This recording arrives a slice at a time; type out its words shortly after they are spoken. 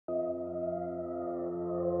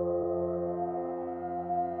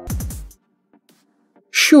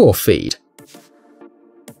Sure Feed.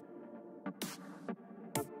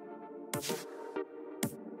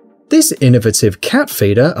 This innovative cat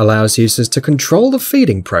feeder allows users to control the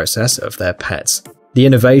feeding process of their pets. The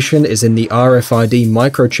innovation is in the RFID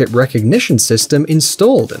microchip recognition system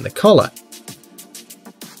installed in the collar.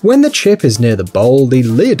 When the chip is near the bowl, the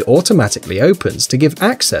lid automatically opens to give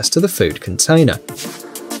access to the food container.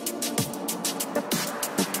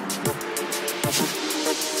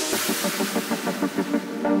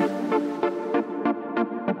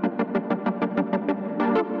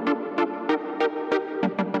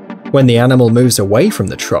 When the animal moves away from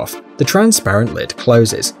the trough, the transparent lid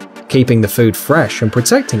closes, keeping the food fresh and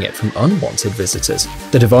protecting it from unwanted visitors.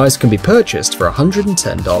 The device can be purchased for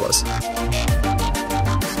 $110.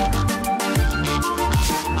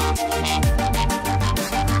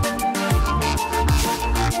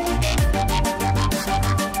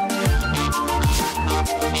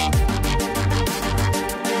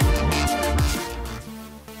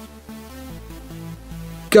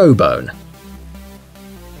 GoBone.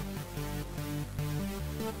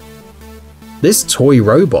 This toy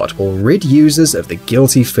robot will rid users of the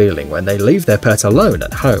guilty feeling when they leave their pet alone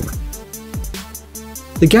at home.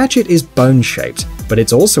 The gadget is bone-shaped, but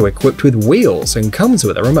it's also equipped with wheels and comes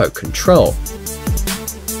with a remote control.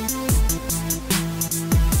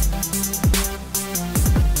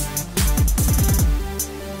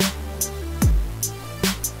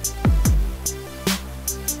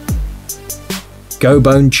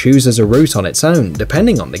 GoBone chooses a route on its own,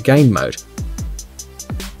 depending on the game mode.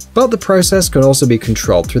 But the process can also be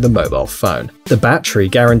controlled through the mobile phone. The battery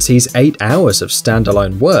guarantees 8 hours of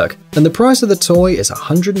standalone work, and the price of the toy is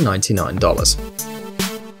 $199.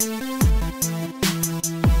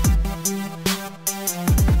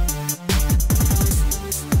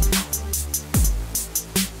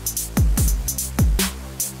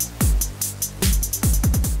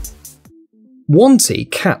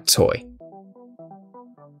 Wanty Cat Toy.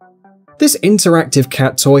 This interactive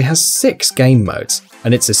cat toy has 6 game modes,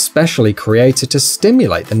 and it's especially created to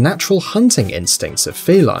stimulate the natural hunting instincts of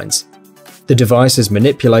felines. The device is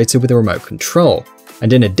manipulated with a remote control,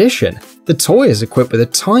 and in addition, the toy is equipped with a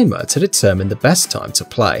timer to determine the best time to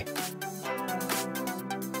play.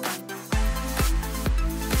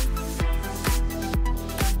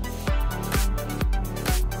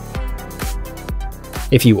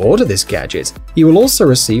 If you order this gadget, you will also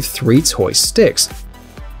receive 3 toy sticks,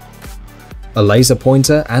 a laser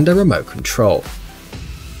pointer, and a remote control.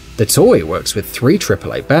 The toy works with 3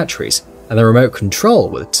 AAA batteries, and the remote control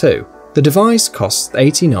with 2. The device costs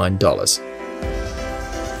 $89.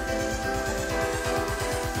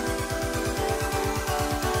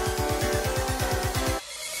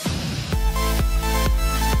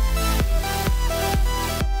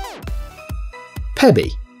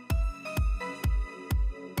 Pebby.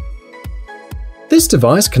 This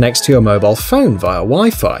device connects to your mobile phone via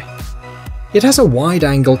Wi-Fi. It has a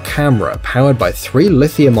wide-angle camera powered by 3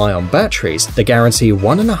 lithium-ion batteries that guarantee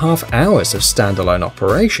 1.5 hours of standalone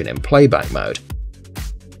operation in playback mode.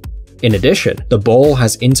 In addition, the ball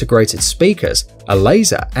has integrated speakers, a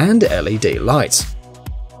laser, and LED lights.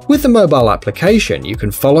 With the mobile application, you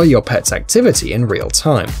can follow your pet's activity in real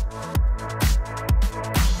time.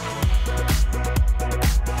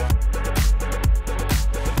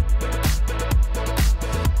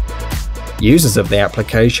 Users of the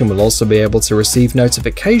application will also be able to receive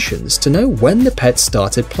notifications to know when the pet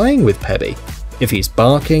started playing with Pebby, if he's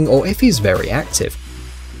barking or if he's very active.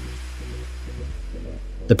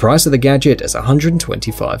 The price of the gadget is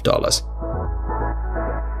 $125.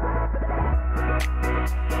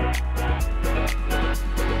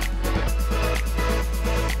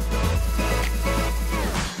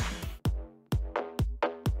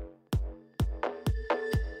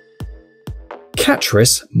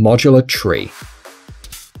 Modular Tree.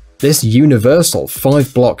 This universal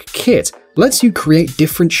 5-block kit lets you create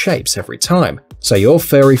different shapes every time, so your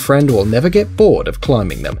furry friend will never get bored of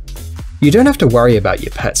climbing them. You don't have to worry about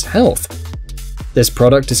your pet's health. This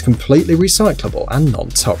product is completely recyclable and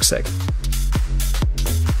non-toxic.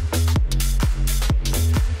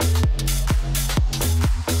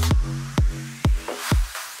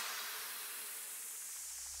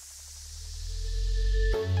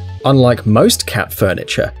 Unlike most cat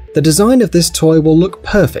furniture, the design of this toy will look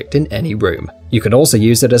perfect in any room. You can also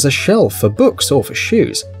use it as a shelf for books or for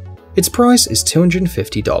shoes. Its price is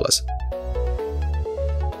 $250.